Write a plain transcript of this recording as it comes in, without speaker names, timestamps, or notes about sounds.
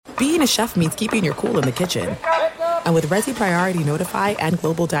being a chef means keeping your cool in the kitchen. And with Resi Priority Notify and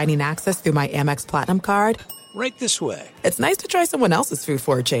Global Dining Access through my Amex Platinum card, right this way. It's nice to try someone else's food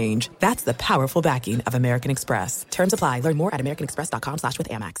for a change. That's the powerful backing of American Express. Terms apply. Learn more at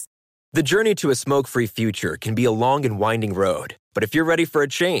americanexpress.com/withAmex. The journey to a smoke-free future can be a long and winding road. But if you're ready for a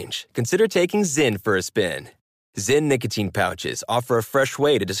change, consider taking Zyn for a spin. Zyn nicotine pouches offer a fresh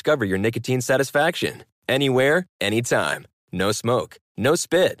way to discover your nicotine satisfaction. Anywhere, anytime. No smoke, no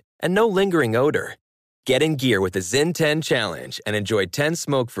spit, and no lingering odor. Get in gear with the Zyn 10 Challenge and enjoy 10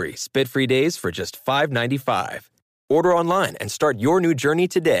 smoke-free, spit-free days for just $5.95. Order online and start your new journey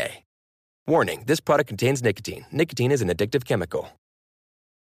today. Warning, this product contains nicotine. Nicotine is an addictive chemical.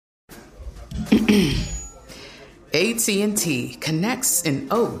 AT&T connects an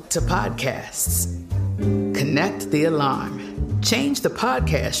ode to podcasts. Connect the alarm. Change the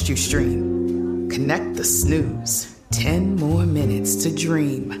podcast you stream. Connect the snooze. 10 more minutes to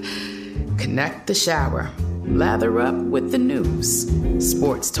dream. Connect the shower. Lather up with the news.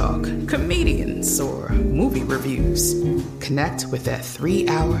 Sports talk, comedians, or movie reviews. Connect with that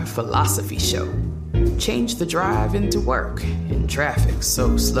 3-hour philosophy show. Change the drive into work in traffic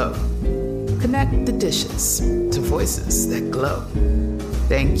so slow. Connect the dishes to voices that glow.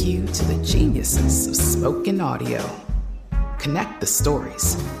 Thank you to the geniuses of spoken audio. Connect the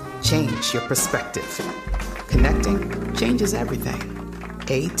stories. Change your perspective. Connecting changes everything.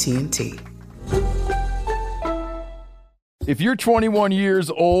 AT&T. If you're 21 years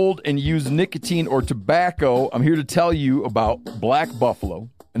old and use nicotine or tobacco, I'm here to tell you about Black Buffalo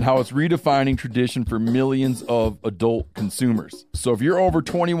and how it's redefining tradition for millions of adult consumers. So if you're over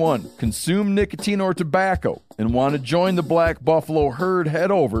 21, consume nicotine or tobacco, and want to join the Black Buffalo herd,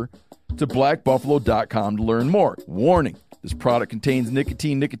 head over to blackbuffalo.com to learn more. Warning, this product contains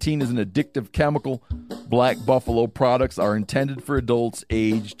nicotine. Nicotine is an addictive chemical. Black Buffalo products are intended for adults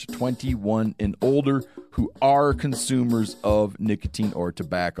aged 21 and older who are consumers of nicotine or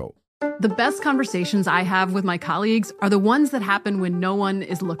tobacco. The best conversations I have with my colleagues are the ones that happen when no one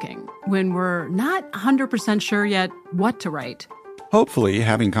is looking, when we're not 100% sure yet what to write. Hopefully,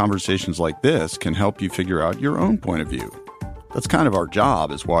 having conversations like this can help you figure out your own point of view. That's kind of our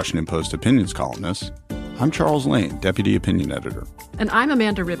job as Washington Post opinions columnists. I'm Charles Lane, Deputy Opinion Editor. And I'm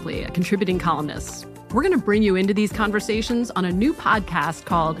Amanda Ripley, a contributing columnist. We're going to bring you into these conversations on a new podcast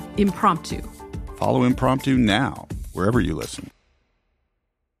called Impromptu. Follow Impromptu now, wherever you listen.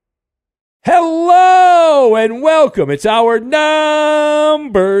 Hello and welcome. It's hour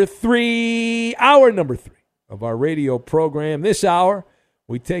number three of our radio program. This hour,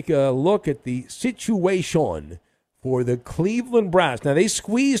 we take a look at the situation for the Cleveland Browns. Now, they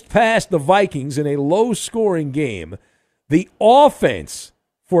squeezed past the Vikings in a low-scoring game. The offense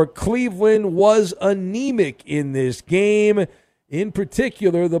for Cleveland was anemic in this game, in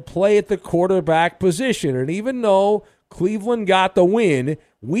particular the play at the quarterback position. And even though Cleveland got the win,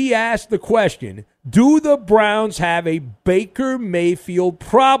 we asked the question, do the Browns have a Baker Mayfield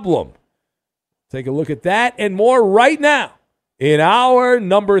problem? Take a look at that and more right now in hour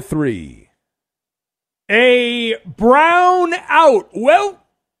number three. A Brown out.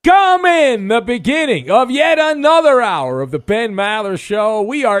 Welcome in the beginning of yet another hour of the Ben Maller Show.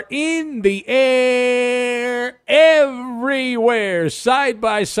 We are in the air everywhere, side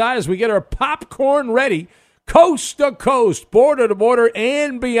by side, as we get our popcorn ready, coast to coast, border to border,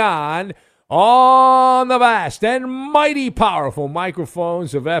 and beyond, on the vast and mighty powerful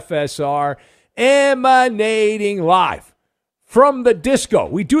microphones of FSR, emanating live from the disco.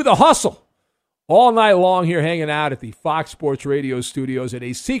 We do the hustle all night long here, hanging out at the Fox Sports Radio studios at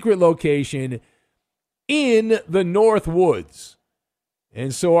a secret location in the North Woods.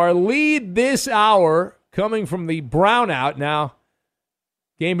 And so our lead this hour, coming from the brownout now,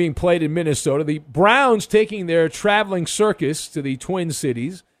 game being played in Minnesota, the Browns taking their traveling circus to the Twin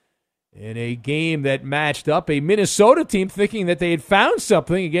Cities in a game that matched up a Minnesota team thinking that they had found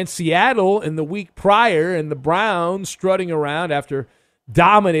something against Seattle in the week prior, and the Browns strutting around after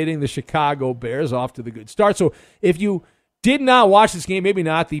dominating the Chicago Bears off to the good start. So if you did not watch this game, maybe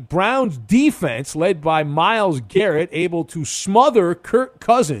not, the Browns defense, led by Myles Garrett, able to smother Kirk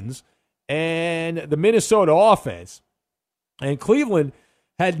Cousins and the Minnesota offense. And Cleveland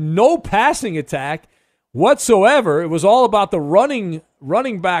had no passing attack whatsoever. It was all about the running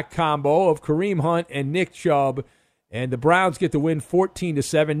back combo of Kareem Hunt and Nick Chubb, and the Browns get the win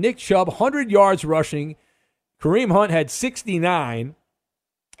 14-7. Nick Chubb, 100 yards rushing. Kareem Hunt had 69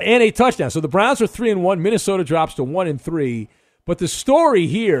 and a touchdown. So the Browns are 3-1. Minnesota drops to 1-3. But the story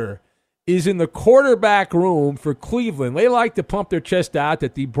here is in the quarterback room for Cleveland. They like to pump their chest out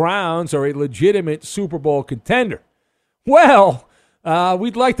that the Browns are a legitimate Super Bowl contender. Well,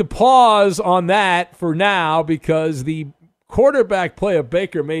 we'd like to pause on that for now because the quarterback play of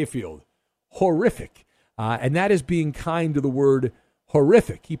Baker Mayfield, horrific. And that is being kind to the word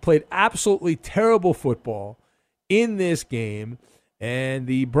horrific. He played absolutely terrible football in this game, and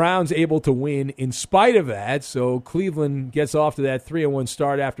the Browns able to win in spite of that. So Cleveland gets off to that 3-1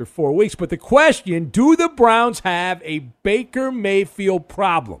 start after 4 weeks. But the question, do the Browns have a Baker Mayfield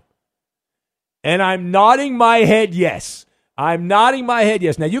problem? And I'm nodding my head yes. I'm nodding my head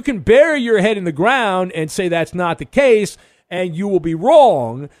yes. Now, you can bury your head in the ground and say that's not the case, and you will be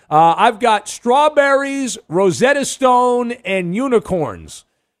wrong. I've got strawberries, Rosetta Stone, and unicorns.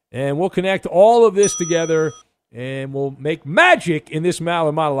 And we'll connect all of this together, and we'll make magic in this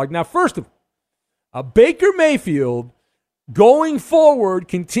Maller monologue. Now, first of all, Baker Mayfield going forward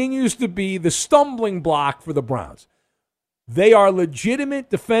continues to be the stumbling block for the Browns. They are legitimate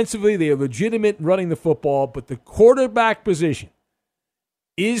defensively. They are legitimate running the football, but the quarterback position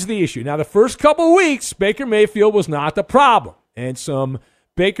is the issue. Now, the first couple of weeks, Baker Mayfield was not the problem. And some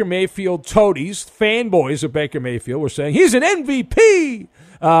Baker Mayfield toadies, fanboys of Baker Mayfield, were saying, he's an MVP.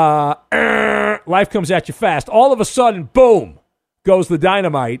 Life comes at you fast. All of a sudden, boom, goes the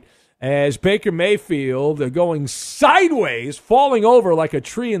dynamite as Baker Mayfield going sideways, falling over like a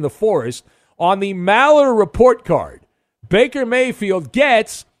tree in the forest. On the Maller report card, Baker Mayfield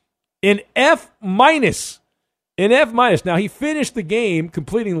gets an F-. An F-. Now, he finished the game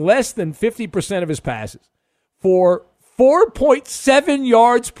completing less than 50% of his passes for 4.7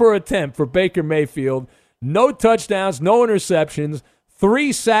 yards per attempt for Baker Mayfield. No touchdowns, no interceptions,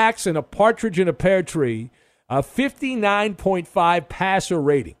 3 sacks, and a partridge in a pear tree. A 59.5 passer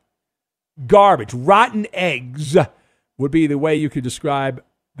rating. Garbage. Rotten eggs would be the way you could describe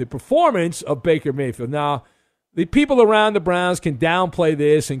the performance of Baker Mayfield. Now, the people around the Browns can downplay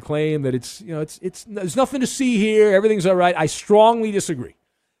this and claim that it's there's nothing to see here, everything's all right. I strongly disagree.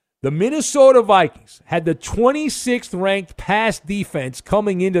 The Minnesota Vikings had the 26th ranked pass defense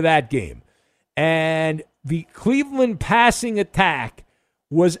coming into that game, and the Cleveland passing attack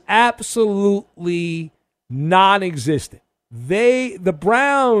was absolutely non-existent. The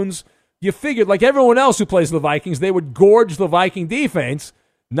Browns, you figured, like everyone else who plays the Vikings, they would gorge the Viking defense.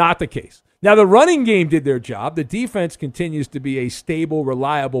 Not the case. Now, the running game did their job. The defense continues to be a stable,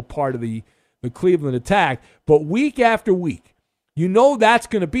 reliable part of the Cleveland attack. But week after week, you know that's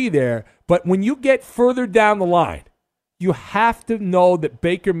going to be there. But when you get further down the line, you have to know that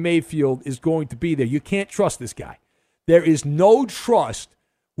Baker Mayfield is going to be there. You can't trust this guy. There is no trust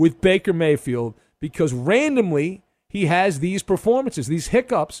with Baker Mayfield because randomly he has these performances, these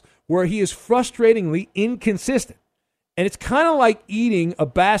hiccups, where he is frustratingly inconsistent. And it's kind of like eating a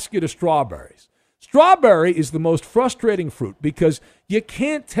basket of strawberries. Strawberry is the most frustrating fruit because you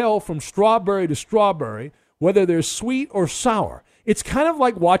can't tell from strawberry to strawberry whether they're sweet or sour. It's kind of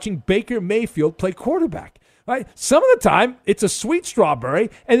like watching Baker Mayfield play quarterback. Right? Some of the time, it's a sweet strawberry,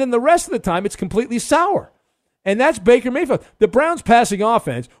 and then the rest of the time, it's completely sour. And that's Baker Mayfield. The Browns' passing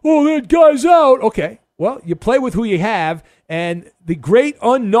offense, that guy's out. Okay, well, you play with who you have, and the great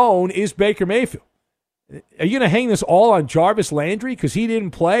unknown is Baker Mayfield. Are you going to hang this all on Jarvis Landry because he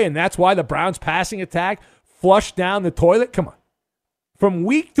didn't play and that's why the Browns' passing attack flushed down the toilet? Come on. From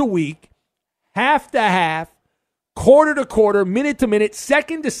week to week, half to half, quarter to quarter, minute to minute,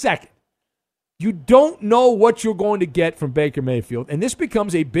 second to second, you don't know what you're going to get from Baker Mayfield. And this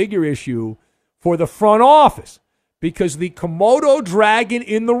becomes a bigger issue for the front office because the Komodo dragon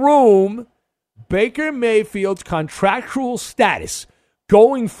in the room, Baker Mayfield's contractual status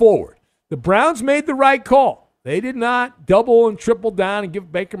going forward. The Browns made the right call. They did not double and triple down and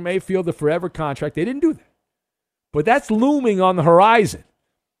give Baker Mayfield the forever contract. They didn't do that. But that's looming on the horizon.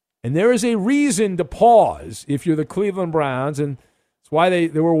 And there is a reason to pause if you're the Cleveland Browns, and that's why they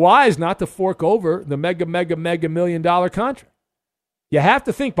were wise not to fork over the mega $1 million contract. You have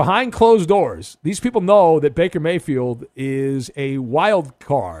to think behind closed doors. These people know that Baker Mayfield is a wild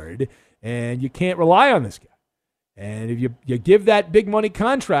card, and you can't rely on this guy. And if you give that big money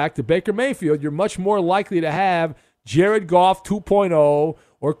contract to Baker Mayfield, you're much more likely to have Jared Goff 2.0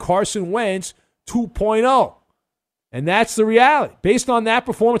 or Carson Wentz 2.0. And that's the reality. Based on that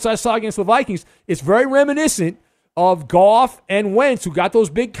performance I saw against the Vikings, it's very reminiscent of Goff and Wentz, who got those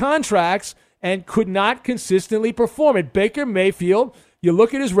big contracts and could not consistently perform. And Baker Mayfield, you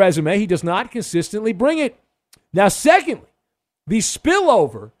look at his resume, he does not consistently bring it. Now, secondly, the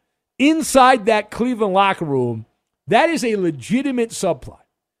spillover inside that Cleveland locker room, that is a legitimate subplot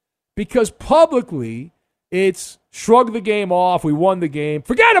because publicly it's shrug the game off. We won the game.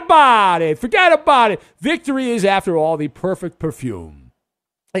 Forget about it. Forget about it. Victory is, after all, the perfect perfume.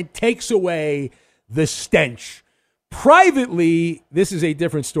 It takes away the stench. Privately, this is a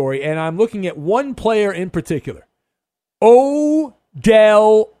different story, and I'm looking at one player in particular,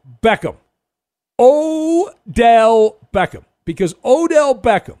 Odell Beckham. Odell Beckham. Because Odell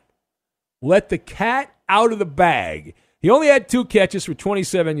Beckham let the cat out of the bag. He only had 2 catches for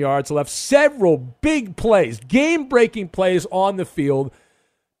 27 yards, left several big plays, game-breaking plays on the field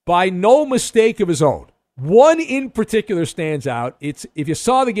by no mistake of his own. One in particular stands out. If you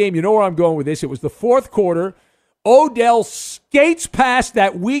saw the game, you know where I'm going with this. It was the fourth quarter. Odell skates past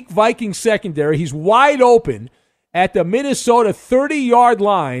that weak Viking secondary. He's wide open at the Minnesota 30-yard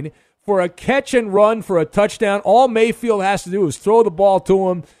line for a catch and run for a touchdown. All Mayfield has to do is throw the ball to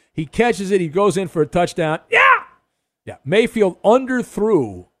him. He catches it. He goes in for a touchdown. Yeah, Mayfield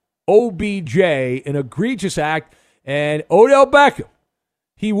underthrew OBJ, an egregious act, and Odell Beckham,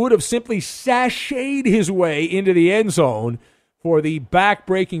 he would have simply sashayed his way into the end zone for the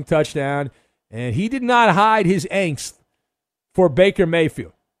back-breaking touchdown, and he did not hide his angst for Baker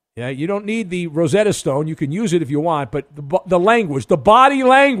Mayfield. Yeah, you don't need the Rosetta Stone. You can use it if you want, but the language, the body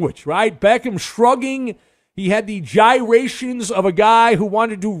language, right? Beckham shrugging. He had the gyrations of a guy who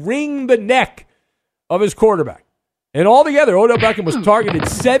wanted to wring the neck of his quarterback. And altogether, Odell Beckham was targeted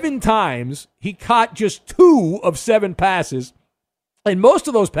 7 times. He caught just 2 of 7 passes, and most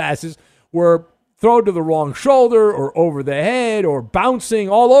of those passes were thrown to the wrong shoulder or over the head or bouncing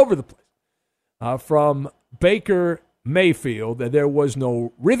all over the place. From Baker Mayfield, that there was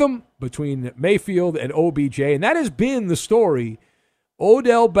no rhythm between Mayfield and OBJ, and that has been the story.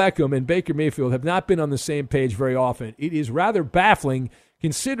 Odell Beckham and Baker Mayfield have not been on the same page very often. It is rather baffling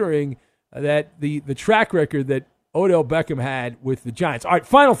considering that the track record that Odell Beckham had with the Giants. All right,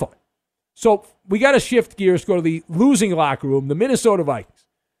 final thought. So we got to shift gears, go to the losing locker room, the Minnesota Vikings.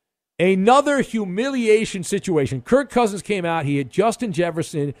 Another humiliation situation. Kirk Cousins came out. He had Justin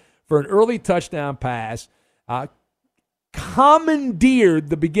Jefferson for an early touchdown pass, commandeered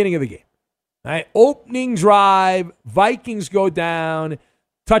the beginning of the game. All right, opening drive, Vikings go down,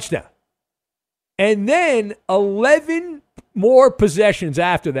 touchdown. And then 11 more possessions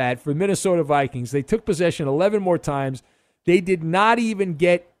after that for Minnesota Vikings. They took possession 11 more times. They did not even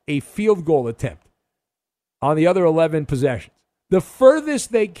get a field goal attempt on the other 11 possessions. The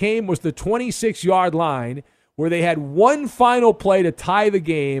furthest they came was the 26-yard line, where they had one final play to tie the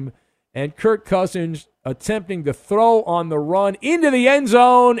game, and Kirk Cousins attempting to throw on the run into the end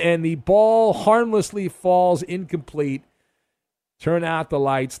zone, and the ball harmlessly falls incomplete. Turn out the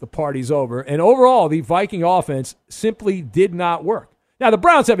lights, the party's over. And overall, the Viking offense simply did not work. Now, the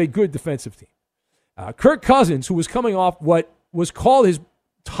Browns have a good defensive team. Kirk Cousins, who was coming off what was called his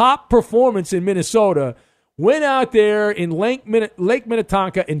top performance in Minnesota, went out there in Lake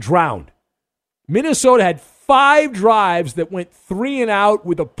Minnetonka and drowned. Minnesota had 5 drives that went 3 and out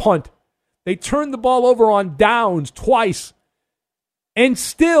with a punt. They turned the ball over on downs twice. And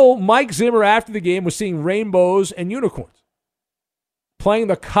still, Mike Zimmer, after the game, was seeing rainbows and unicorns, playing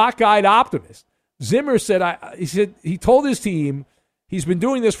the cockeyed optimist. Zimmer said, he told his team he's been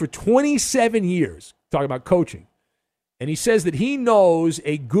doing this for 27 years, talking about coaching. And he says that he knows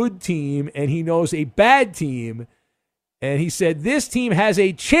a good team and he knows a bad team. And he said this team has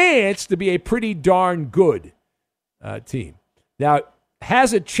a chance to be a pretty darn good team. Now,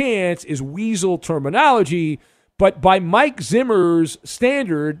 has a chance is weasel terminology, but by Mike Zimmer's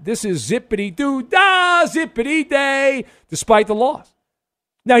standard, this is zippity-doo-dah, zippity-day, despite the loss.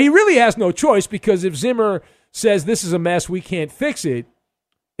 Now, he really has no choice, because if Zimmer says this is a mess, we can't fix it,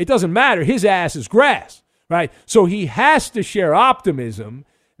 it doesn't matter. His ass is grass, right? So he has to share optimism.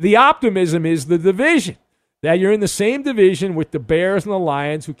 The optimism is the division, that you're in the same division with the Bears and the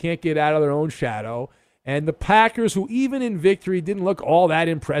Lions, who can't get out of their own shadow, and the Packers, who even in victory didn't look all that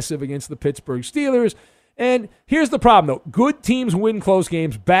impressive against the Pittsburgh Steelers. And here's the problem, though. Good teams win close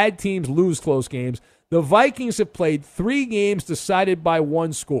games. Bad teams lose close games. The Vikings have played 3 games decided by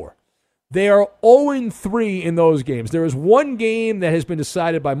 1 score. They are 0-3 in those games. There is 1 game that has been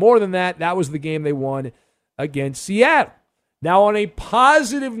decided by more than that. That was the game they won against Seattle. Now, on a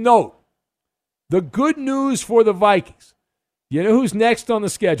positive note, the good news for the Vikings, you know who's next on the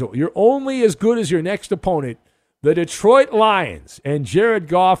schedule? You're only as good as your next opponent. The Detroit Lions and Jared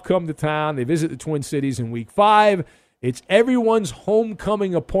Goff come to town. They visit the Twin Cities in Week 5. It's everyone's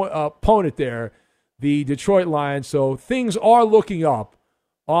homecoming opponent there, the Detroit Lions. So things are looking up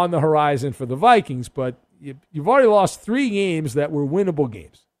on the horizon for the Vikings, but you've already lost 3 games that were winnable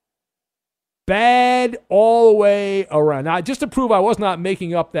games. Bad all the way around. Now, just to prove I was not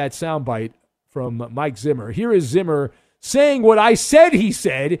making up that soundbite from Mike Zimmer, here is Zimmer saying what I said he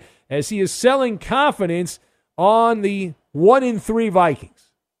said as he is selling confidence on the 1-3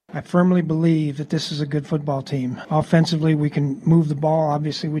 Vikings. I firmly believe that this is a good football team. Offensively, we can move the ball.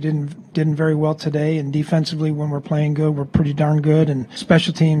 Obviously, we didn't very well today. And defensively, when we're playing good, we're pretty darn good. And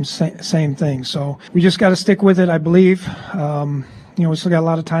special teams, same thing. So we just got to stick with it, I believe. We still got a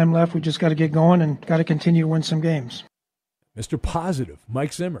lot of time left. We just got to get going and got to continue to win some games. Mr. Positive,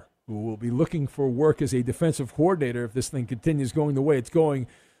 Mike Zimmer, who will be looking for work as a defensive coordinator if this thing continues going the way it's going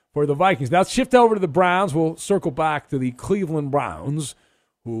for the Vikings. Now let's shift over to the Browns. We'll circle back to the Cleveland Browns,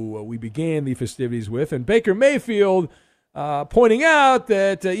 who we began the festivities with. And Baker Mayfield pointing out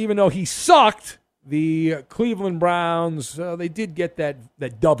that even though he sucked, the Cleveland Browns, they did get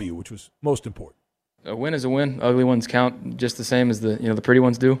that W, which was most important. A win is a win. Ugly ones count just the same as the pretty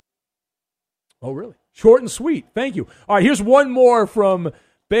ones do. Oh, really? Short and sweet. Thank you. All right, here's one more from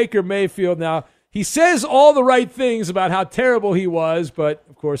Baker Mayfield. Now, he says all the right things about how terrible he was, but,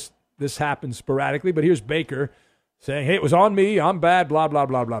 of course, this happens sporadically. But here's Baker saying, hey, it was on me, I'm bad, blah, blah,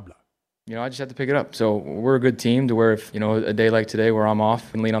 blah, blah, blah. I just have to pick it up. So we're a good team to where if, a day like today where I'm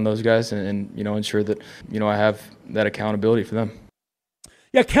off and lean on those guys and ensure that, I have that accountability for them.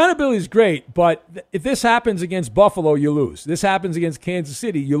 Yeah, accountability is great, but if this happens against Buffalo, you lose. This happens against Kansas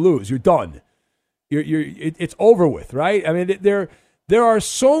City, you lose. You're done. It's over with, right? I mean, there are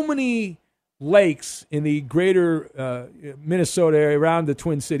so many lakes in the greater Minnesota area around the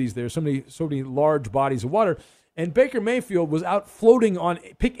Twin Cities. There's so many large bodies of water. And Baker Mayfield was out floating on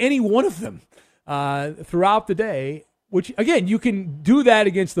pick any one of them throughout the day, which, again, you can do that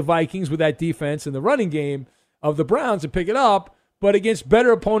against the Vikings with that defense and the running game of the Browns and pick it up, but against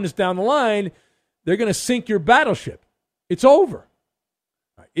better opponents down the line, they're going to sink your battleship. It's over.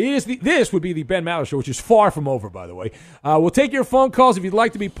 This would be the Ben Maller Show, which is far from over, by the way. We'll take your phone calls if you'd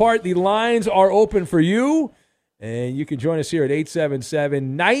like to be part. The lines are open for you. And you can join us here at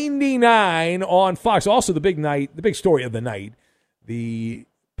 877-99 on Fox. Also, the big story of the night, the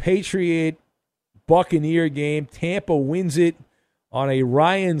Patriot-Buccaneer game. Tampa wins it on a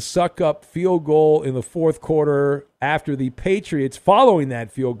Ryan Suckup field goal in the fourth quarter after the Patriots, following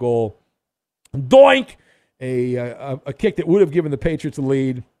that field goal, doink, a kick that would have given the Patriots the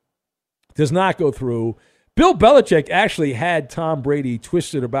lead, does not go through. Bill Belichick actually had Tom Brady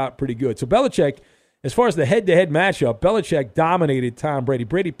twisted about pretty good. So Belichick, as far as the head-to-head matchup, Belichick dominated Tom Brady.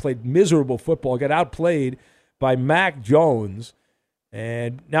 Brady played miserable football, got outplayed by Mac Jones,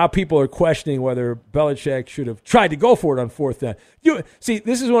 and now people are questioning whether Belichick should have tried to go for it on fourth down. See,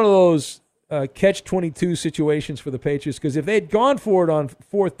 this is one of those catch-22 situations for the Patriots, because if they'd gone for it on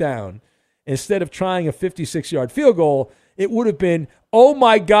fourth down instead of trying a 56-yard field goal, it would have been, oh,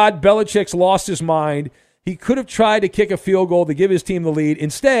 my God, Belichick's lost his mind. He could have tried to kick a field goal to give his team the lead.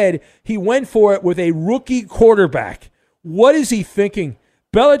 Instead, he went for it with a rookie quarterback. What is he thinking?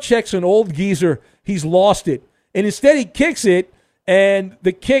 Belichick's an old geezer. He's lost it. And instead, he kicks it, and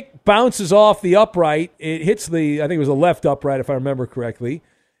the kick bounces off the upright. It hits I think it was the left upright, if I remember correctly.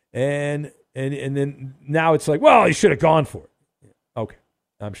 And then now it's like, well, he should have gone for it. Okay,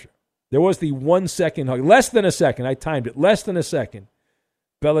 I'm sure. There was the 1 second hug. Less than a second. I timed it. Less than a second.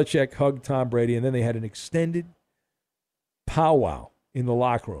 Belichick hugged Tom Brady, and then they had an extended powwow in the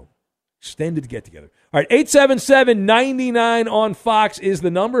locker room. Extended get-together. All right, 877-99 on Fox is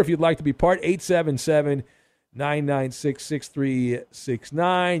the number if you'd like to be part.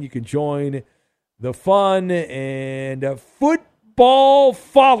 877-996-6369. You can join the fun and football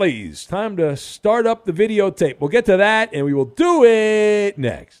follies. Time to start up the videotape. We'll get to that, and we will do it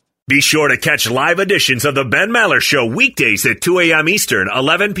next. Be sure to catch live editions of the Ben Maller Show weekdays at 2 a.m. Eastern,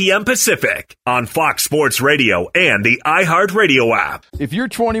 11 p.m. Pacific on Fox Sports Radio and the iHeartRadio app. If you're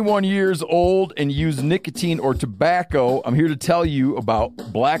 21 years old and use nicotine or tobacco, I'm here to tell you about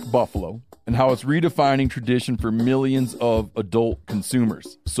Black Buffalo and how it's redefining tradition for millions of adult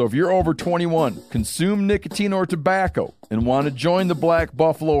consumers. So if you're over 21, consume nicotine or tobacco, and want to join the Black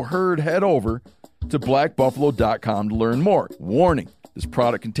Buffalo herd, head over to blackbuffalo.com to learn more. Warning. This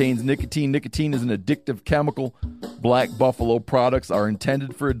product contains nicotine. Nicotine is an addictive chemical. Black Buffalo products are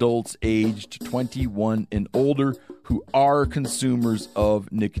intended for adults aged 21 and older who are consumers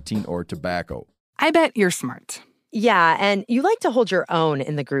of nicotine or tobacco. I bet you're smart. Yeah, and you like to hold your own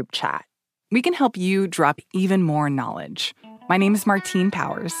in the group chat. We can help you drop even more knowledge. My name is Martine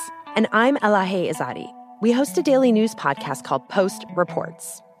Powers. And I'm Elahe Izadi. We host a daily news podcast called Post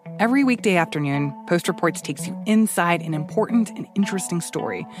Reports. Every weekday afternoon, Post Reports takes you inside an important and interesting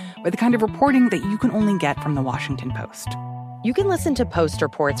story with the kind of reporting that you can only get from the Washington Post. You can listen to Post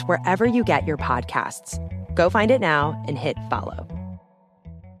Reports wherever you get your podcasts. Go find it now and hit follow.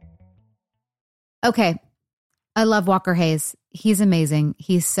 Okay. I love Walker Hayes. He's amazing.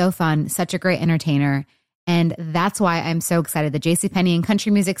 He's so fun, such a great entertainer. And that's why I'm so excited that JCPenney and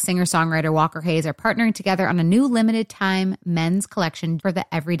country music singer-songwriter Walker Hayes are partnering together on a new limited-time men's collection for the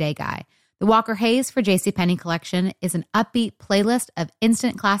everyday guy. The Walker Hayes for JCPenney collection is an upbeat playlist of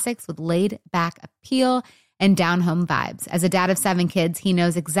instant classics with laid-back appeal and down-home vibes. As a dad of 7 kids, he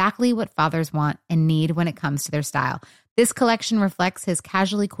knows exactly what fathers want and need when it comes to their style. This collection reflects his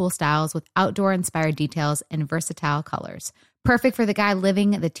casually cool styles with outdoor-inspired details and versatile colors. Perfect for the guy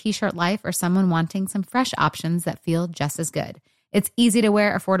living the t-shirt life or someone wanting some fresh options that feel just as good. It's easy to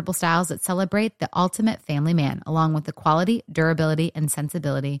wear, affordable styles that celebrate the ultimate family man, along with the quality, durability, and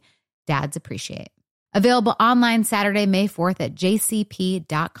sensibility dads appreciate. Available online Saturday, May 4th at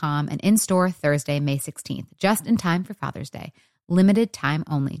jcp.com and in-store Thursday, May 16th, just in time for Father's Day. Limited time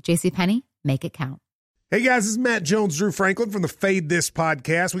only. JCPenney, make it count. Hey guys, this is Matt Jones, Drew Franklin from the Fade This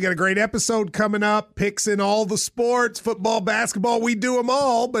podcast. We got a great episode coming up, picks in all the sports, football, basketball, we do them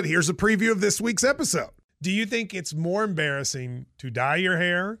all, but here's a preview of this week's episode. Do you think it's more embarrassing to dye your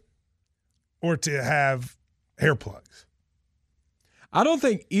hair or to have hair plugs? I don't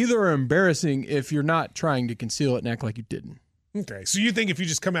think either are embarrassing if you're not trying to conceal it and act like you didn't. Okay, so you think if you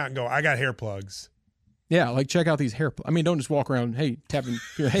just come out and go, I got hair plugs. Yeah, like check out these hair plugs. I mean, don't just walk around, hey, tapping,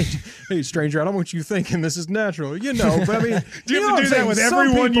 hey, stranger, I don't want you thinking this is natural. You know, but I mean, do you have to do that with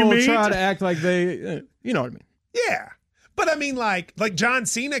everyone you meet? Try to act like they, you know what I mean? Yeah. But I mean, like John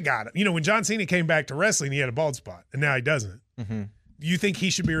Cena got it. You know, when John Cena came back to wrestling, he had a bald spot, and now he doesn't. Mm-hmm. You think he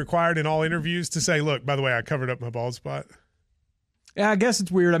should be required in all interviews to say, look, by the way, I covered up my bald spot? Yeah, I guess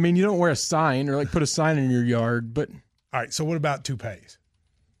it's weird. I mean, you don't wear a sign or like put a sign in your yard, but. All right, so what about toupees?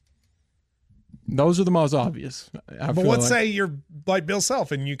 Those are the most obvious. But let's say you're like Bill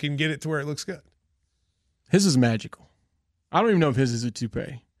Self and you can get it to where it looks good. His is magical. I don't even know if his is a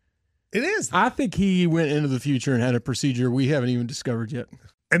toupee. It is. I think he went into the future and had a procedure we haven't even discovered yet.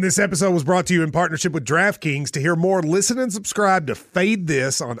 And this episode was brought to you in partnership with DraftKings. To hear more, listen and subscribe to Fade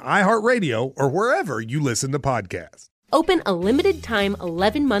This on iHeartRadio or wherever you listen to podcasts. Open a limited-time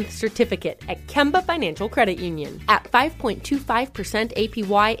 11-month certificate at Kemba Financial Credit Union. At 5.25%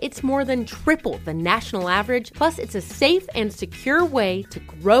 APY, it's more than triple the national average, plus it's a safe and secure way to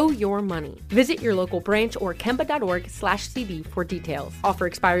grow your money. Visit your local branch or kemba.org/cb for details. Offer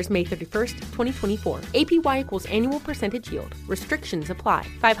expires May 31st, 2024. APY equals annual percentage yield. Restrictions apply.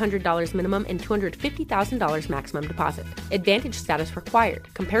 $500 minimum and $250,000 maximum deposit. Advantage status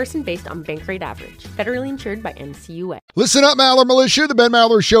required. Comparison based on bank rate average. Federally insured by NCUA. Listen up, Maller Militia. The Ben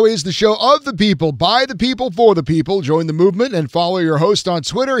Maller Show is the show of the people, by the people, for the people. Join the movement and follow your host on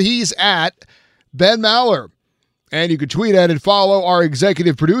Twitter. He's at Ben Maller. And you can tweet at and follow our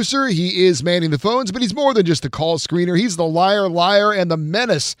executive producer. He is manning the phones, but he's more than just a call screener. He's the liar, and the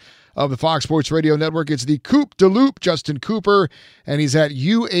menace of the Fox Sports Radio Network. It's the Coop de Loop, Justin Cooper, and he's at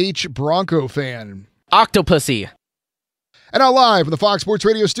UH Bronco Fan. Octopussy. And now live from the Fox Sports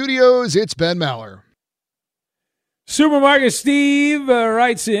Radio studios, it's Ben Maller. Supermarket Steve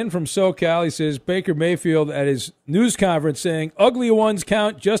writes in from SoCal. He says, Baker Mayfield at his news conference saying, ugly ones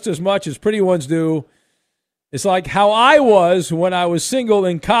count just as much as pretty ones do. It's like how I was when I was single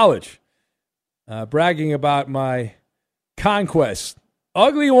in college, bragging about my conquest.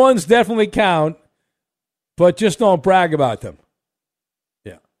 Ugly ones definitely count, but just don't brag about them.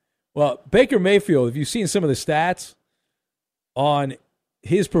 Yeah. Well, Baker Mayfield, have you seen some of the stats on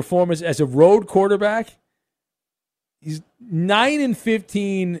his performance as a road quarterback? He's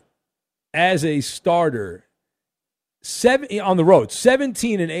 9-15 as a starter, 7 on the road,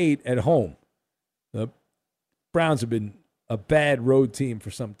 17-8 at home. The Browns have been a bad road team for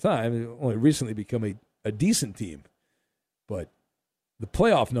some time. They've only recently become a decent team. But the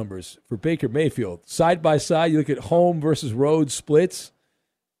playoff numbers for Baker Mayfield, side by side, you look at home versus road splits,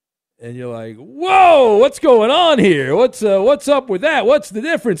 and you're like, whoa, what's going on here? What's up with that? What's the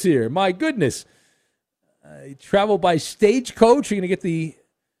difference here? My goodness. You travel by stagecoach. You're going to get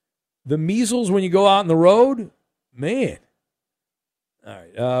the measles when you go out on the road? Man. All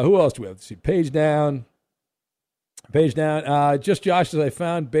right. Who else do we have to see? Page down. Just Josh, as I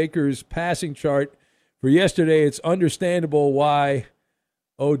found Baker's passing chart for yesterday, it's understandable why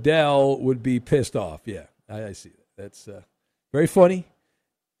Odell would be pissed off. Yeah, I see that. That's very funny.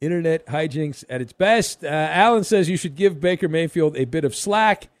 Internet hijinks at its best. Alan says you should give Baker Mayfield a bit of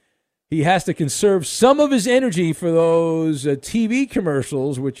slack. He has to conserve some of his energy for those TV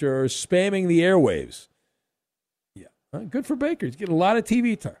commercials, which are spamming the airwaves. Yeah, good for Baker. He's getting a lot of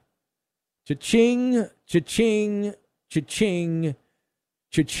TV time. Cha-ching, cha-ching, cha-ching,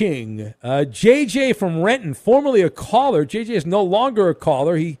 cha-ching. JJ from Renton, formerly a caller. JJ is no longer a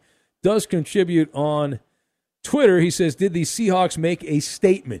caller. He does contribute on Twitter. He says, did the Seahawks make a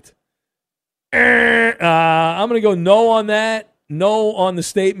statement? I'm going to go no on that. No on the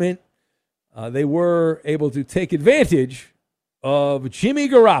statement. They were able to take advantage of Jimmy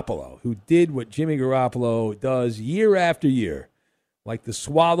Garoppolo, who did what Jimmy Garoppolo does year after year, like the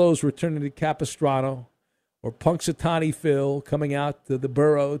Swallows returning to Capistrano or Punxsutawney Phil coming out to the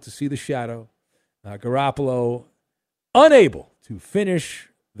Burrow to see the shadow. Garoppolo unable to finish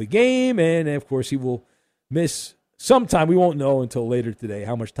the game, and of course he will miss some time. We won't know until later today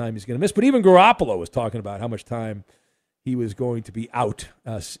how much time he's going to miss, but even Garoppolo was talking about how much time he was going to be out.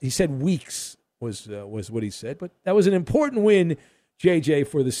 He said weeks was what he said, but that was an important win, JJ,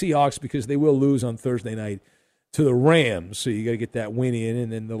 for the Seahawks because they will lose on Thursday night to the Rams. So you got to get that win in,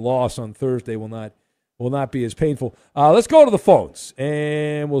 and then the loss on Thursday will not be as painful. Let's go to the phones,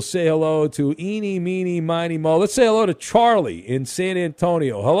 and we'll say hello to Eeny, Meeny, Miny, Mo. Let's say hello to Charlie in San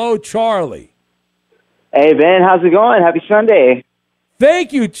Antonio. Hello, Charlie. Hey, Ben, how's it going? Happy Sunday.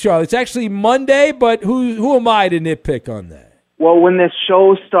 Thank you, Charlie. It's actually Monday, but who am I to nitpick on that? Well, when this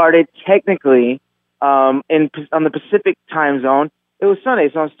show started, technically, on the Pacific time zone, it was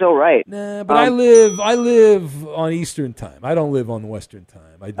Sunday, so I'm still right. Nah, but I live on Eastern time. I don't live on Western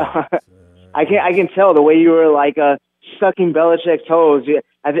time. I don't. I can tell the way you were like sucking Belichick's toes.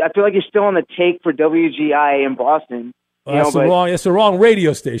 I feel like you're still on the take for WGI in Boston. Well, that's the wrong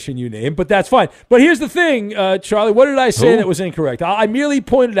radio station you named, but that's fine. But here's the thing, Charlie. What did I say that was incorrect? I merely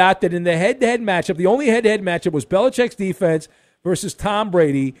pointed out that in the head-to-head matchup, the only head-to-head matchup was Belichick's defense versus Tom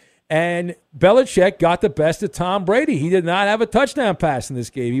Brady, and Belichick got the best of Tom Brady. He did not have a touchdown pass in this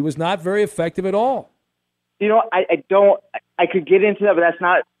game. He was not very effective at all. I could get into that, but that's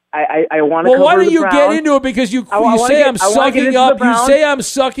not. I want to. Well, why don't you get into it? Because you say I'm sucking up. You say I'm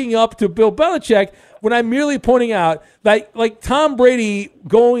sucking up to Bill Belichick when I'm merely pointing out like Tom Brady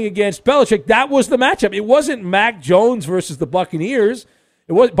going against Belichick. That was the matchup. It wasn't Mac Jones versus the Buccaneers.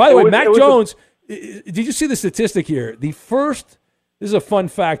 It was. By the way, Mac Jones. Did you see the statistic here? This is a fun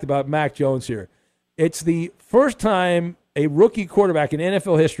fact about Mac Jones here. It's the first time a rookie quarterback in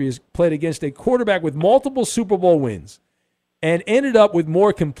NFL history has played against a quarterback with multiple Super Bowl wins and ended up with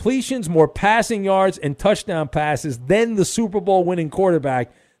more completions, more passing yards, and touchdown passes than the Super Bowl winning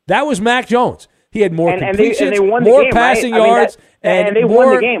quarterback. That was Mac Jones. He had more completions, more passing yards, and they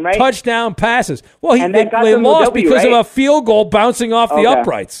won the game, right? Touchdown passes. Well, they lost because of a field goal bouncing off the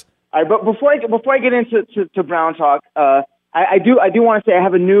uprights. All right, but before I get into Brown talk, I do want to say I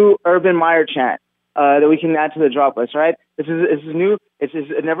have a new Urban Meyer chant that we can add to the drop list. Right, this is new. It's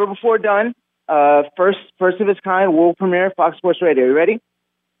never before done. First of its kind. World premiere. Fox Sports Radio. You ready?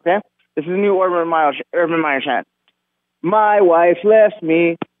 Okay. This is a new Urban Meyer chant. My wife left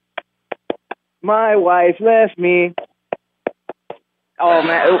me. My wife left me. Oh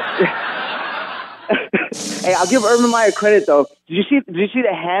man. Hey, I'll give Urban Meyer credit though. Did you see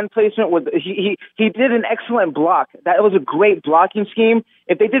the hand placement? He did an excellent block. That was a great blocking scheme.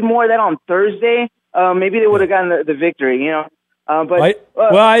 If they did more of that on Thursday, maybe they would have gotten the victory. You know. I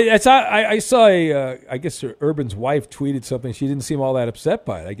saw I guess Urban's wife tweeted something. She didn't seem all that upset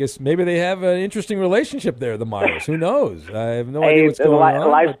by it. I guess maybe they have an interesting relationship there, the Myers. Who knows? I have no idea what's going on.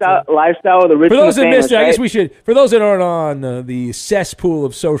 Lifestyle of the rich. For those that missed it, right? I guess we should. For those that aren't on the cesspool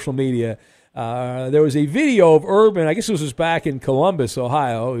of social media, there was a video of Urban. I guess this was back in Columbus,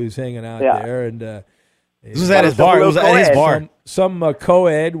 Ohio. He was hanging out there, and this was at his bar. It was at his bar. Some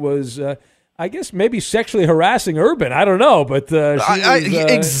co-ed was. I guess maybe sexually harassing Urban. I don't know, but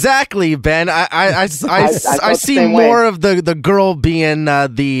exactly, Ben. I see more of the girl being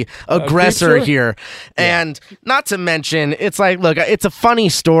the aggressor here, and not to mention, it's like, look, it's a funny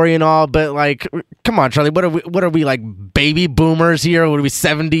story and all, but like, come on, Charlie, what are we like, baby boomers here? What are we,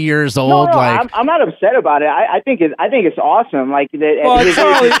 70 years old? No, like, I'm not upset about it. I think it's awesome. Like,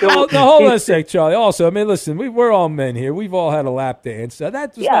 Charlie, hold on a sec, Charlie. Also, I mean, listen, we're all men here. We've all had a lap dance.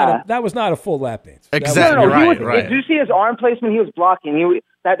 That was not a full lap dance. Exactly. Right. Did you see his arm placement? He was blocking.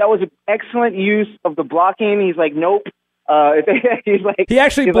 That was an excellent use of the blocking. He's like, nope. He's like, he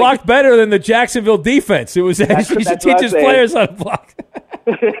actually blocked better than the Jacksonville defense. It was he should teach his players how to block.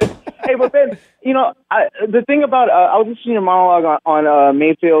 Hey, but then the thing about I was listening to your monologue on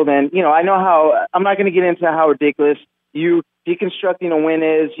Mayfield, and I know how I'm not going to get into how ridiculous you deconstructing a win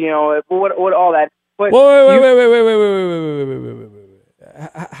is. What all that. But wait.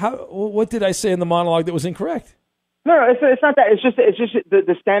 What did I say in the monologue that was incorrect? No, it's not that. It's just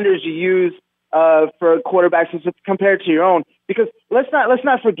the standards you use for quarterbacks compared to your own. Because let's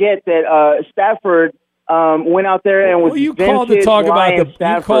not forget that Stafford went out there and was you called to talk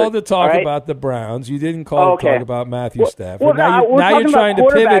about the Browns. You didn't call to talk about Matthew Stafford. Well, now you're trying to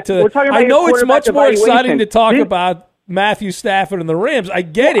pivot to. I know it's much more exciting to talk about Matthew Stafford and the Rams. I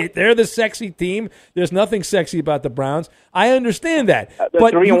get it. They're the sexy team. There's nothing sexy about the Browns. I understand that.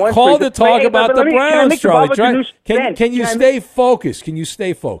 But you called to talk about the Browns, Charlie. Can you stay focused? Can you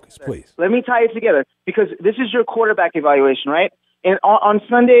stay focused, please? Let me tie it together because this is your quarterback evaluation, right? And on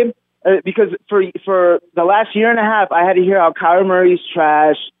Sunday, because for the last year and a half, I had to hear how Kyler Murray's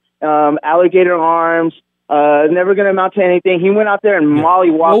trash, alligator arms, never going to amount to anything. He went out there and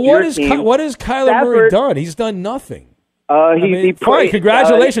mollywopped your team. What has Kyler Murray done? He's done nothing.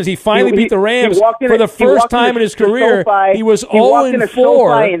 Congratulations. He finally beat the Rams for the first time in his career. He was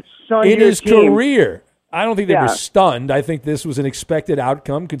 0-4 in his career. I don't think they were stunned. I think this was an expected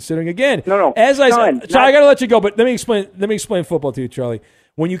outcome, considering, again, as I said, I got to let you go, but let me explain football to you, Charlie.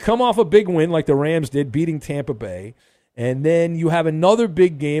 When you come off a big win like the Rams did, beating Tampa Bay, and then you have another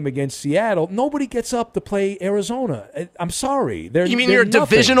big game against Seattle, nobody gets up to play Arizona. I'm sorry. You mean your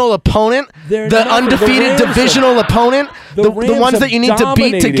divisional opponent? The undefeated divisional opponent? The ones that you need to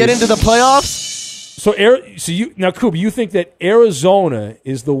beat to get into the playoffs? Now, Coop, you think that Arizona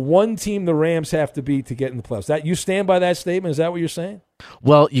is the one team the Rams have to beat to get in the playoffs? That you stand by that statement? Is that what you're saying?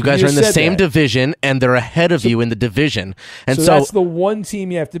 Well, you guys are in the same division, and they're ahead of you in the division. And so that's the one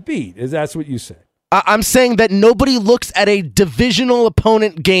team you have to beat. That's what you said. I'm saying that nobody looks at a divisional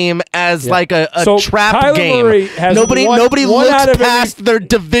opponent game as like a trap Kyler game. Murray has nobody looks past their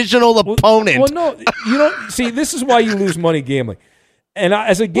divisional opponent. Well, no, see, this is why you lose money gambling. And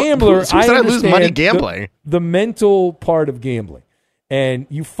as a gambler, I understand lose money gambling? The mental part of gambling. And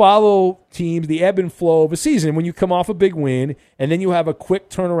you follow teams, the ebb and flow of a season. When you come off a big win and then you have a quick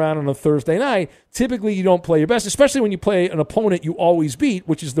turnaround on a Thursday night, typically you don't play your best, especially when you play an opponent you always beat,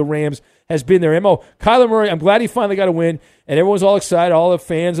 which is the Rams, has been their MO. Kyler Murray, I'm glad he finally got a win, and everyone's all excited, all the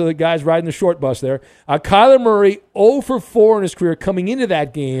fans of the guys riding the short bus there. Kyler Murray, 0-4 in his career coming into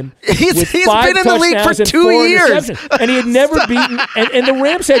that game. He's been in the league for 2 years. And he had never beaten, and the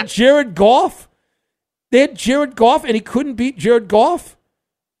Rams had Jared Goff. They had Jared Goff, and he couldn't beat Jared Goff.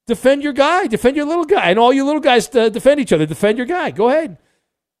 Defend your guy. Defend your little guy. And all you little guys defend each other. Defend your guy. Go ahead.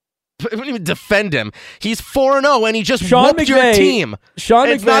 I wouldn't even defend him. He's 4-0, and he just whooped your team. Sean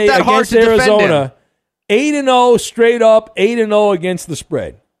McVay it's not that hard against to Arizona, 8-0 straight up, 8-0 against the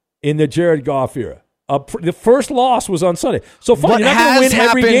spread in the Jared Goff era. The first loss was on Sunday. So fine, you're not going to win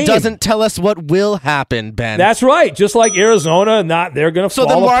every game. Doesn't tell us what will happen, Ben. That's right. Just like Arizona, they're going to fall apart.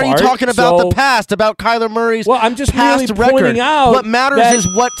 So then why are you talking about the past, about Kyler Murray's I'm just past really record? pointing out what matters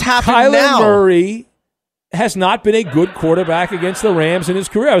is what's happening now. Kyler Murray has not been a good quarterback against the Rams in his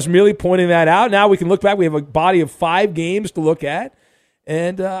career. I was merely pointing that out. Now we can look back. We have a body of 5 games to look at,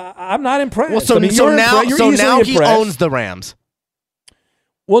 and I'm not impressed. Well, now he owns the Rams.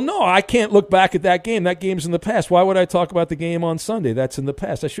 Well, no, I can't look back at that game. That game's in the past. Why would I talk about the game on Sunday? That's in the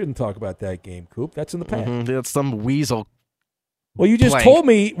past. I shouldn't talk about that game, Coop. That's in the past. Mm-hmm. That's some weasel. Well, you just told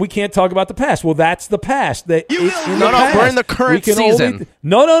me we can't talk about the past. Well, that's the past. We're in the current season.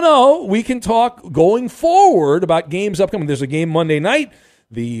 No. We can talk going forward about games upcoming. There's a game Monday night,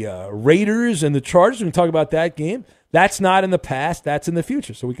 the Raiders and the Chargers. We can talk about that game. That's not in the past. That's in the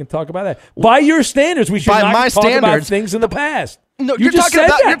future. So we can talk about that. By your standards, we should not talk about things in the past. No, you just said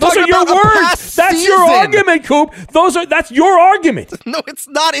that. Those are your words. That's your argument, Coop. That's your argument. No, it's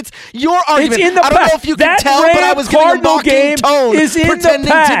not. It's your argument. It's in the past. I don't know if you can tell, but I was getting a mocking tone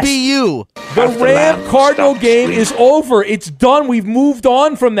pretending to be you. The Ram-Cardinal game is over. It's done. We've moved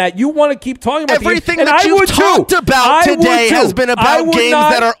on from that. You want to keep talking about everything that you've talked about today has been about games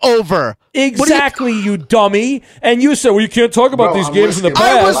that are over. Exactly, you dummy. And you said, well, you can't talk about these games in the past.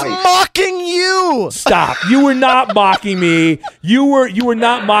 I was mocking you. Stop. You were not mocking me. You were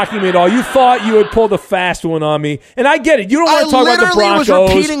not mocking me at all. You thought you had pulled a fast one on me. And I get it. You don't want to talk about the Broncos. I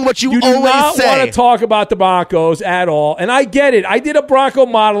was repeating what you always say. You do not want to talk about the Broncos at all. And I get it. I did a Bronco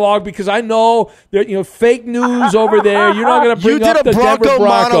monologue because I know that fake news over there. You're not going to bring up the Denver Broncos. You did a Bronco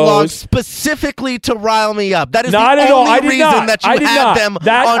monologue specifically to rile me up. That is not the at all. only reason that you had them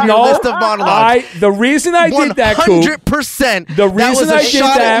on your list of monologues. The reason I did that, Coop, 100%. The reason I did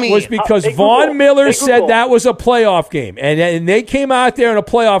that was because Von Miller said that was a playoff game. And they came out there in a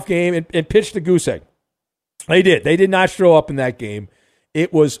playoff game and pitched a goose egg. They did. They did not show up in that game.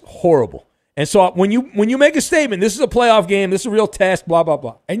 It was horrible. And so when you make a statement, this is a playoff game, this is a real test, blah, blah,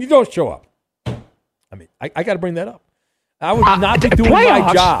 blah, and you don't show up. I mean, I got to bring that up. I would not be doing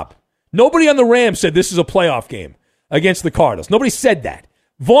my job. Nobody on the Rams said this is a playoff game against the Cardinals. Nobody said that.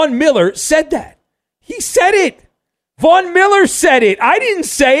 Von Miller said that. He said it. Von Miller said it. I didn't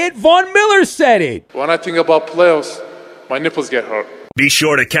say it. Von Miller said it. When I think about playoffs, my nipples get hurt. Be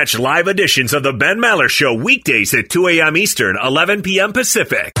sure to catch live editions of the Ben Maller Show weekdays at 2 a.m. Eastern, 11 p.m.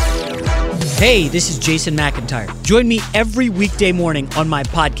 Pacific. Hey, this is Jason McIntyre. Join me every weekday morning on my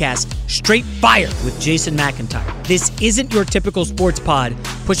podcast, Straight Fire with Jason McIntyre. This isn't your typical sports pod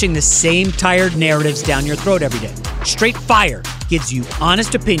pushing the same tired narratives down your throat every day. Straight Fire gives you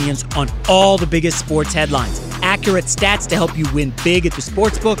honest opinions on all the biggest sports headlines, accurate stats to help you win big at the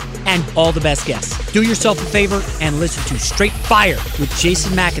sportsbook, and all the best guests. Do yourself a favor and listen to Straight Fire with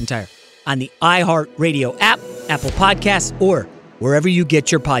Jason McIntyre on the iHeartRadio app, Apple Podcasts, or wherever you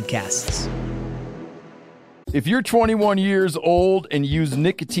get your podcasts. If you're 21 years old and use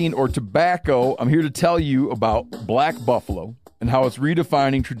nicotine or tobacco, I'm here to tell you about Black Buffalo and how it's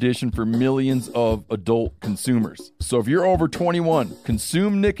redefining tradition for millions of adult consumers. So if you're over 21,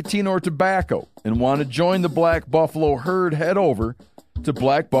 consume nicotine or tobacco, and want to join the Black Buffalo herd, head over to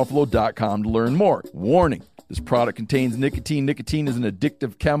blackbuffalo.com to learn more. Warning, this product contains nicotine. Nicotine is an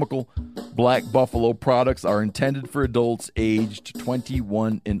addictive chemical. Black Buffalo products are intended for adults aged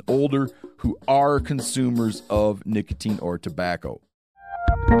 21 and older who are consumers of nicotine or tobacco.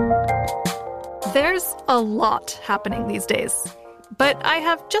 There's a lot happening these days, but I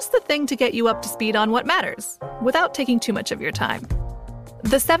have just the thing to get you up to speed on what matters without taking too much of your time.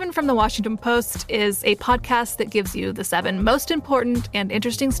 The 7 from the Washington Post is a podcast that gives you the 7 most important and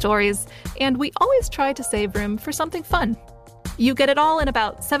interesting stories, and we always try to save room for something fun. You get it all in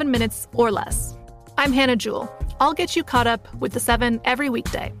about 7 minutes or less. I'm Hannah Jewell. I'll get you caught up with the 7 every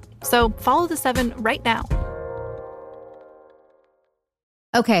weekday. So follow the 7 right now.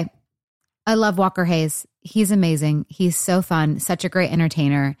 Okay. I love Walker Hayes. He's amazing. He's so fun, such a great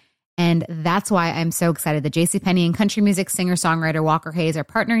entertainer. And that's why I'm so excited that JCPenney and country music singer-songwriter Walker Hayes are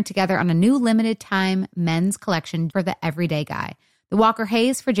partnering together on a new limited-time men's collection for the everyday guy. The Walker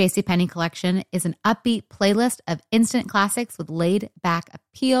Hayes for JCPenney collection is an upbeat playlist of instant classics with laid-back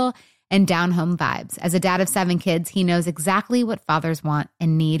appeal and down-home vibes. As a dad of 7 kids, he knows exactly what fathers want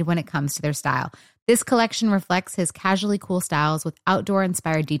and need when it comes to their style. This collection reflects his casually cool styles with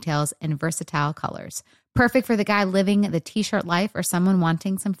outdoor-inspired details and versatile colors. Perfect for the guy living the t-shirt life or someone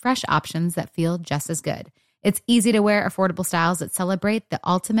wanting some fresh options that feel just as good. It's easy to wear, affordable styles that celebrate the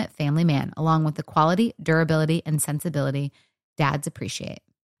ultimate family man, along with the quality, durability, and sensibility dads appreciate.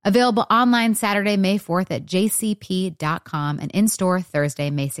 Available online Saturday, May 4th at jcp.com and in-store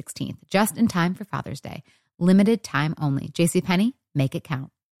Thursday, May 16th, just in time for Father's Day. Limited time only. JCPenney, make it count.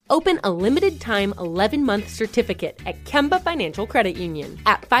 Open a limited-time 11-month certificate at Kemba Financial Credit Union.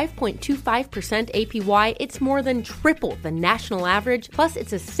 At 5.25% APY, it's more than triple the national average, plus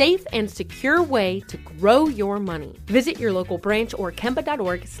it's a safe and secure way to grow your money. Visit your local branch or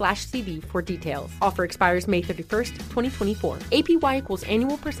kemba.org/cb for details. Offer expires May 31st, 2024. APY equals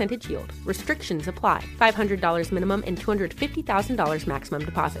annual percentage yield. Restrictions apply. $500 minimum and $250,000 maximum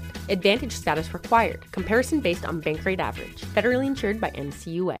deposit. Advantage status required. Comparison based on bank rate average. Federally insured by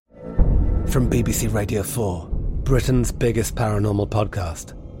NCUA. From BBC Radio 4, Britain's biggest paranormal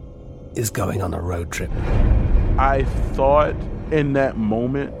podcast is going on a road trip. I thought in that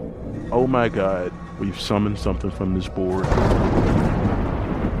moment, oh my God, we've summoned something from this board.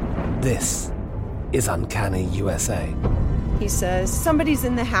 This is Uncanny USA. He says, somebody's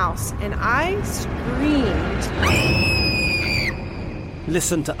in the house, and I screamed.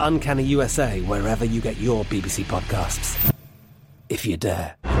 Listen to Uncanny USA wherever you get your BBC podcasts, if you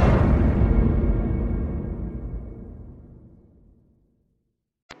dare.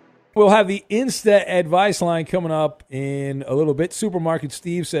 We'll have the Insta advice line coming up in a little bit. Supermarket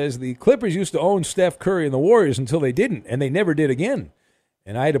Steve says the Clippers used to own Steph Curry and the Warriors until they didn't, and they never did again.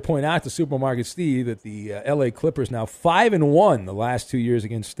 And I had to point out to Supermarket Steve that the L.A. Clippers now 5-1 the last 2 years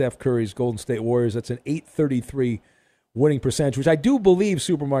against Steph Curry's Golden State Warriors. That's an .833 winning percentage, which I do believe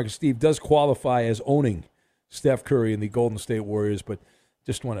Supermarket Steve does qualify as owning Steph Curry and the Golden State Warriors, but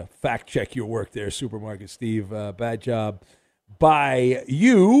just want to fact-check your work there, Supermarket Steve. Bad job by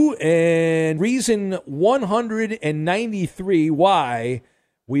you. And reason 193 why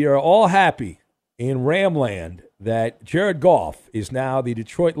we are all happy in Ramland that Jared Goff is now the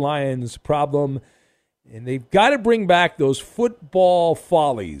Detroit Lions' problem, and they've got to bring back those football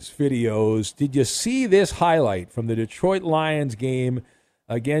follies videos. Did you see this highlight from the Detroit Lions game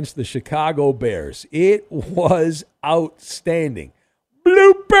against the Chicago Bears? It was outstanding.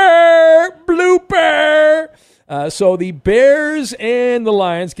 Blooper! So the Bears and the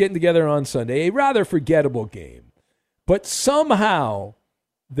Lions getting together on Sunday, a rather forgettable game. But somehow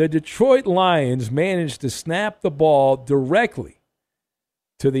the Detroit Lions managed to snap the ball directly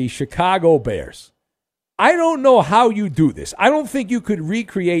to the Chicago Bears. I don't know how you do this. I don't think you could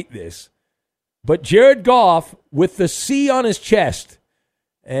recreate this. But Jared Goff with the C on his chest,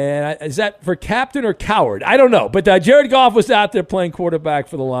 and is that for captain or coward? I don't know. But Jared Goff was out there playing quarterback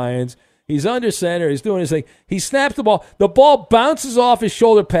for the Lions. He's under center. He's doing his thing. He snaps the ball. The ball bounces off his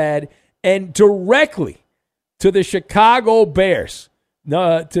shoulder pad and directly to the Chicago Bears.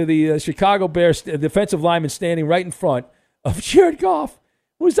 Chicago Bears defensive lineman standing right in front of Jared Goff.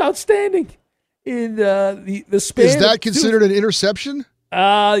 It was outstanding in the span. Is that considered an interception?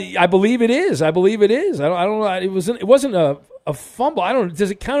 I believe it is. I don't know. It wasn't a fumble. I don't.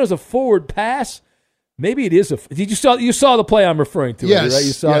 Does it count as a forward pass? Maybe it is. You saw the play I'm referring to? Yes. Right?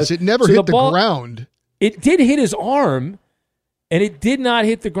 You saw yes. It never hit the ground. It did hit his arm, and it did not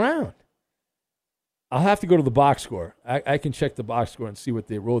hit the ground. I'll have to go to the box score. I can check the box score and see what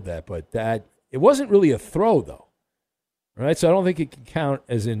they ruled that, but it wasn't really a throw though. Right, so I don't think it can count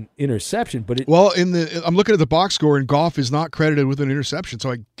as an interception. But I'm looking at the box score, and Goff is not credited with an interception,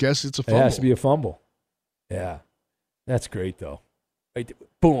 so I guess it's a fumble. It has to be a fumble. Yeah, that's great though. Right,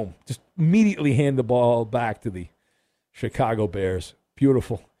 boom, just immediately hand the ball back to the Chicago Bears.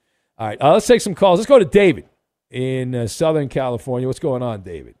 Beautiful. All right, let's take some calls. Let's go to David in Southern California. What's going on,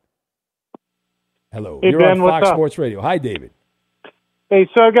 David? Hello. Hey, You're Ben, on what's Fox up? Sports Radio. Hi, David. Hey,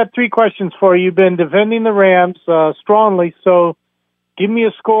 so I've got 3 questions for you. You've been defending the Rams strongly, so give me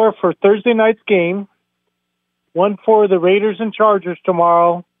a score for Thursday night's game, one for the Raiders and Chargers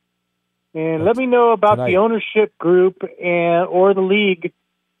tomorrow, and let me know about tonight. the ownership group or the league.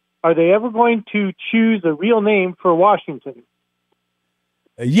 Are they ever going to choose a real name for Washington?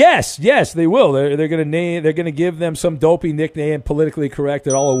 Yes, they will. They're going to give them some dopey nickname, politically correct,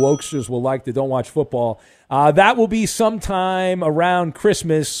 that all the wokesters will like that don't watch football. That will be sometime around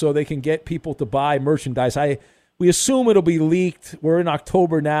Christmas, so they can get people to buy merchandise. We assume it'll be leaked. We're in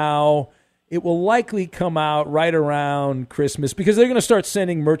October now. It will likely come out right around Christmas because they're going to start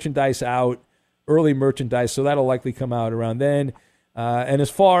sending merchandise out, early merchandise, so that'll likely come out around then. And as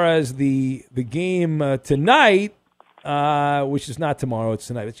far as the game tonight, which is not tomorrow, it's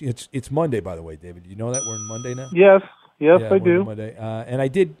tonight. It's Monday, by the way, David. You know that we're in Monday now? Yes, Yeah, I do. Monday. And I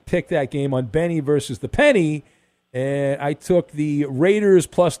did pick that game on Benny versus the Penny, and I took the Raiders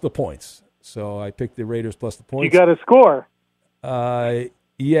plus the points. So I picked the Raiders plus the points. You got a score?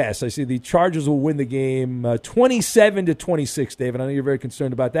 Yes, I see the Chargers will win the game 27-26, David. I know you're very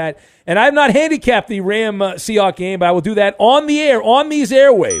concerned about that. And I have not handicapped the Ram-Seahawks game, but I will do that on the air, on these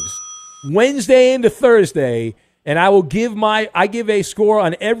airwaves, Wednesday into Thursday. And I will give a score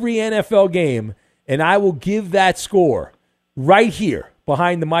on every NFL game, and I will give that score right here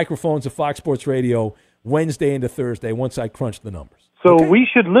behind the microphones of Fox Sports Radio Wednesday into Thursday once I crunch the numbers. So we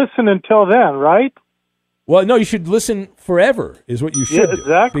should listen until then, right? Well, no, you should listen forever is what you should do.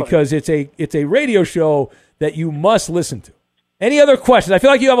 Exactly. Because it's a radio show that you must listen to. Any other questions? I feel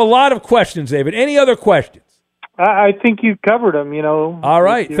like you have a lot of questions, David. Any other questions? I think you covered them, All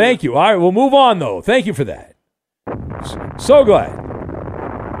right, thank you. All right, we'll move on, though. Thank you for that. So go ahead.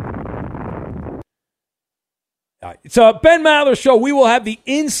 All right. It's a Ben Maller Show. We will have the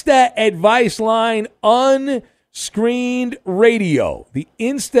Insta Advice Line unscreened radio. The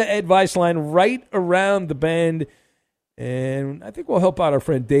Insta Advice Line right around the bend. And I think we'll help out our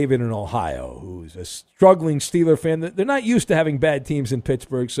friend David in Ohio, who's a struggling Steeler fan. They're not used to having bad teams in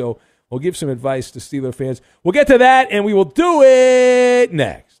Pittsburgh, so we'll give some advice to Steeler fans. We'll get to that, and we will do it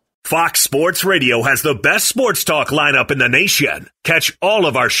next. Fox Sports Radio has the best sports talk lineup in the nation. Catch all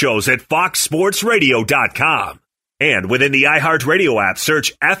of our shows at foxsportsradio.com. And within the iHeartRadio app,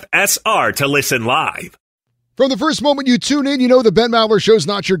 search FSR to listen live. From the first moment you tune in, you know the Ben Maller Show's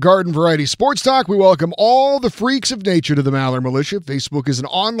not your garden variety sports talk. We welcome all the freaks of nature to the Maller Militia. Facebook is an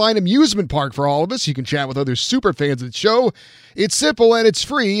online amusement park for all of us. You can chat with other super fans of the show. It's simple and it's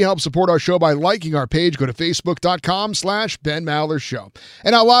free. Help support our show by liking our page. Go to facebook.com/Ben Maller Show.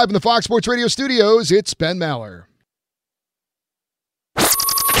 And now live in the Fox Sports Radio studios, it's Ben Maller.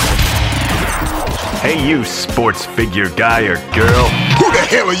 Hey, you sports figure guy or girl. Who the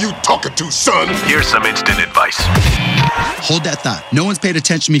hell are you talking to, son? Here's some instant advice. Hold that thought. No one's paid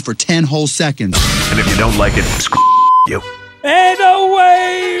attention to me for 10 whole seconds. And if you don't like it, screw you. And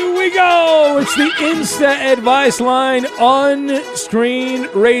away we go. It's the Insta Advice Line on-screen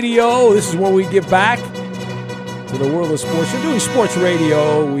radio. This is where we give back to the world of sports. We're doing sports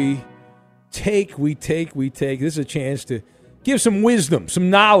radio. We take. This is a chance to give some wisdom,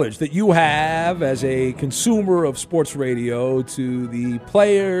 some knowledge that you have as a consumer of sports radio to the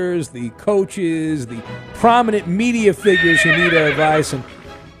players, the coaches, the prominent media figures who need our advice. And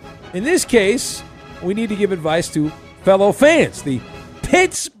in this case, we need to give advice to fellow fans. The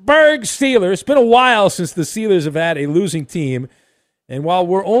Pittsburgh Steelers. It's been a while since the Steelers have had a losing team. And while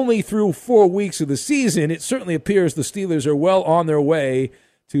we're only through 4 weeks of the season, it certainly appears the Steelers are well on their way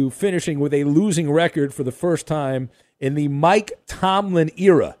to finishing with a losing record for the first time in the Mike Tomlin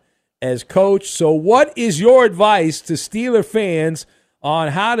era. as coach. So what is your advice to Steeler fans on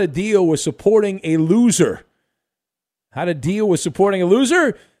how to deal with supporting a loser? How to deal with supporting a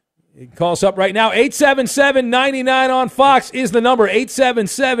loser? You can call us up right now. 877-99 on Fox is the number.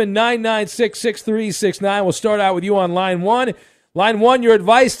 877-996-6369. We'll start out with you on line one. Line one, your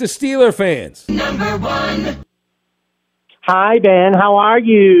advice to Steeler fans. Number one. Hi, Ben. How are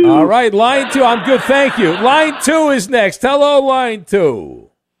you? All right, line two. I'm good, thank you. Line two is next. Hello, line two.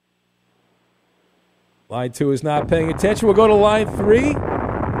 Line two is not paying attention. We'll go to line three.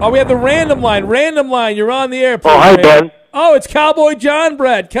 Oh, we have the random line. Random line, you're on the air. Hi, Ben. Oh, it's Cowboy John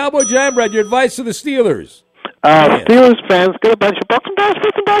Brad. Cowboy John Brad, your advice to the Steelers. Steelers fans, get a bunch of bucks and balls.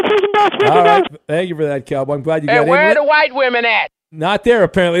 All right, thank you for that, Cowboy. I'm glad you got in. Hey, where are the white women at? Not there,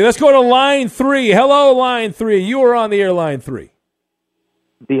 apparently. Let's go to line three. Hello, line three. You are on the air, line three.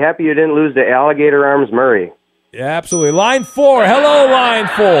 Be happy you didn't lose to Alligator Arms Murray. Yeah, absolutely. Line four. Hello, line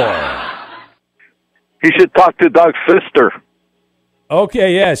four. He should talk to Doug's sister.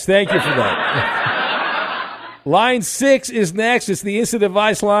 Okay, yes. Thank you for that. Line six is next. It's the instant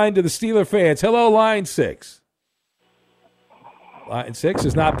advice line to the Steeler fans. Hello, line six. Line six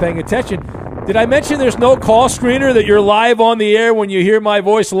is not paying attention. Did I mention there's no call screener, that you're live on the air when you hear my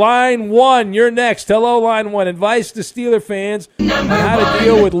voice? Line one, you're next. Hello, line one. Advice to Steeler fans on how to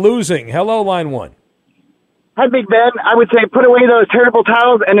deal with losing. Hello, line one. Hi, Big Ben. I would say put away those terrible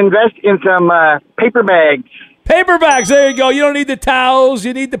towels and invest in some paper bags. Paper bags, there you go. You don't need the towels.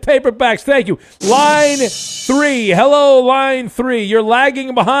 You need the paper bags. Thank you. Line three. Hello, line three. You're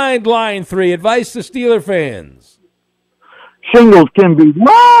lagging behind line three. Advice to Steeler fans. Shingles can be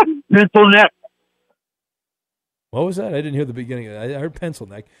what? Pencil neck. What was that? I didn't hear the beginning of that. I heard pencil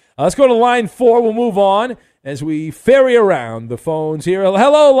neck. Let's go to line four. We'll move on as we ferry around the phones here.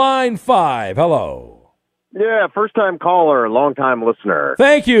 Hello, line five. Hello. Yeah, first-time caller, long-time listener.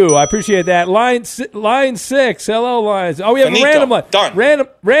 Thank you. I appreciate that. Line six. Hello, lines. Oh, we have a random line. Done.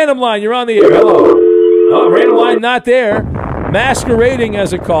 Random line. You're on the air. Hello. Oh, random line not there. Masquerading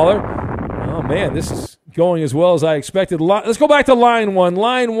as a caller. Oh, man, this is going as well as I expected. Let's go back to line one.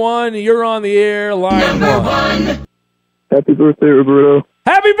 Line one, you're on the air. Line one. Happy birthday, Roberto.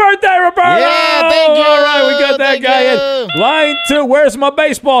 Happy birthday, Roberto! Yeah, thank you. All right, we got that guy in. Line two, where's my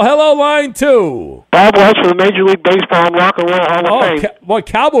baseball? Hello, line two. Bob Welch for the Major League Baseball and Rock and Roll Hall of Fame.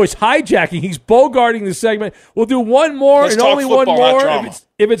 Cowboy's hijacking. He's bogarting the segment. We'll do one more and only one more.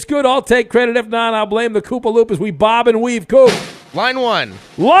 If it's good, I'll take credit. If not, I'll blame the Koopa Loop as we bob and weave. Coop. Line one.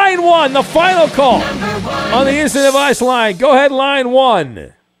 Line one, the final call on the instant advice line. Go ahead, line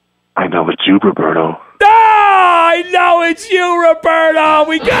one. I know it's you, Roberto. I know it's you, Roberto.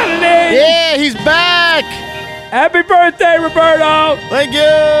 We got it in. Yeah, he's back. Happy birthday, Roberto. Thank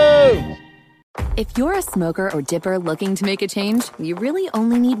you. If you're a smoker or dipper looking to make a change, you really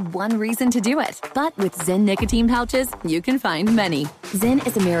only need one reason to do it. But with Zyn nicotine pouches, you can find many. Zyn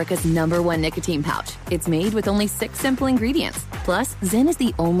is America's #1 nicotine pouch. It's made with only 6 simple ingredients. Plus, Zyn is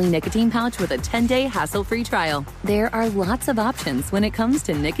the only nicotine pouch with a 10-day hassle-free trial. There are lots of options when it comes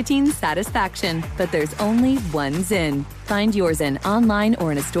to nicotine satisfaction, but there's only one Zyn. Find your Zyn online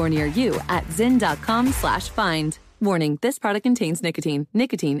or in a store near you at zyn.com/find. Warning, this product contains nicotine.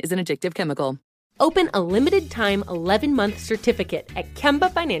 Nicotine is an addictive chemical. Open a limited-time 11-month certificate at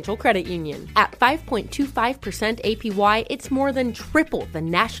Kemba Financial Credit Union. At 5.25% APY, it's more than triple the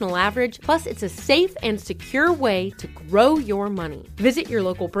national average, plus it's a safe and secure way to grow your money. Visit your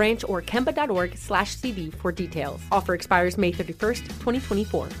local branch or kemba.org/cb for details. Offer expires May 31st,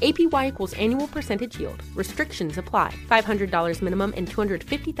 2024. APY equals annual percentage yield. Restrictions apply. $500 minimum and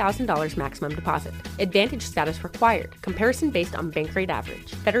 $250,000 maximum deposit. Advantage status required. Comparison based on bank rate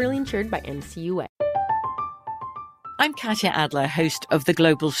average. Federally insured by NCUA. I'm Katya Adler, host of The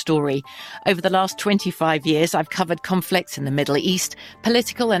Global Story. Over the last 25 years, I've covered conflicts in the Middle East,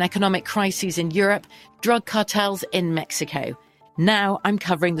 political and economic crises in Europe, drug cartels in Mexico. Now I'm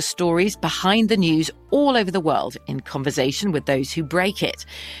covering the stories behind the news all over the world in conversation with those who break it.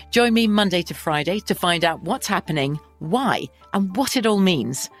 Join me Monday to Friday to find out what's happening, why, and what it all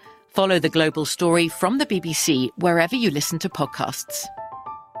means. Follow The Global Story from the BBC wherever you listen to podcasts.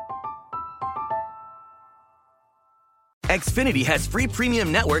 Xfinity has free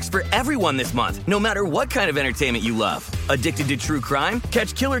premium networks for everyone this month, no matter what kind of entertainment you love. Addicted to true crime?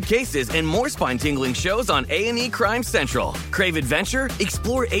 Catch killer cases and more spine-tingling shows on A&E Crime Central. Crave adventure?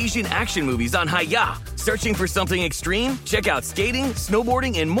 Explore Asian action movies on Hi-Ya. Searching for something extreme? Check out skating,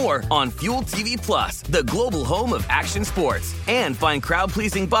 snowboarding, and more on Fuel TV Plus, the global home of action sports. And find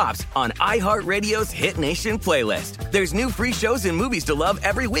crowd-pleasing bops on iHeartRadio's Hit Nation playlist. There's new free shows and movies to love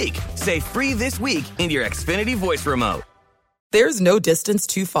every week. Say free this week in your Xfinity voice remote. There's no distance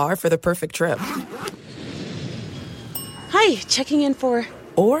too far for the perfect trip. Hi, checking in for...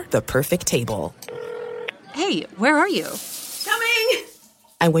 Or the perfect table. Hey, where are you? Coming!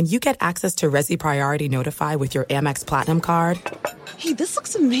 And when you get access to Resi Priority Notify with your Amex Platinum card... Hey, this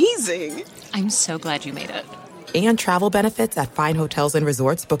looks amazing. I'm so glad you made it. And travel benefits at fine hotels and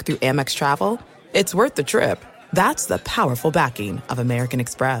resorts booked through Amex Travel, it's worth the trip. That's the powerful backing of American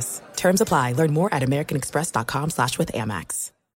Express. Terms apply. Learn more at americanexpress.com/withAmex.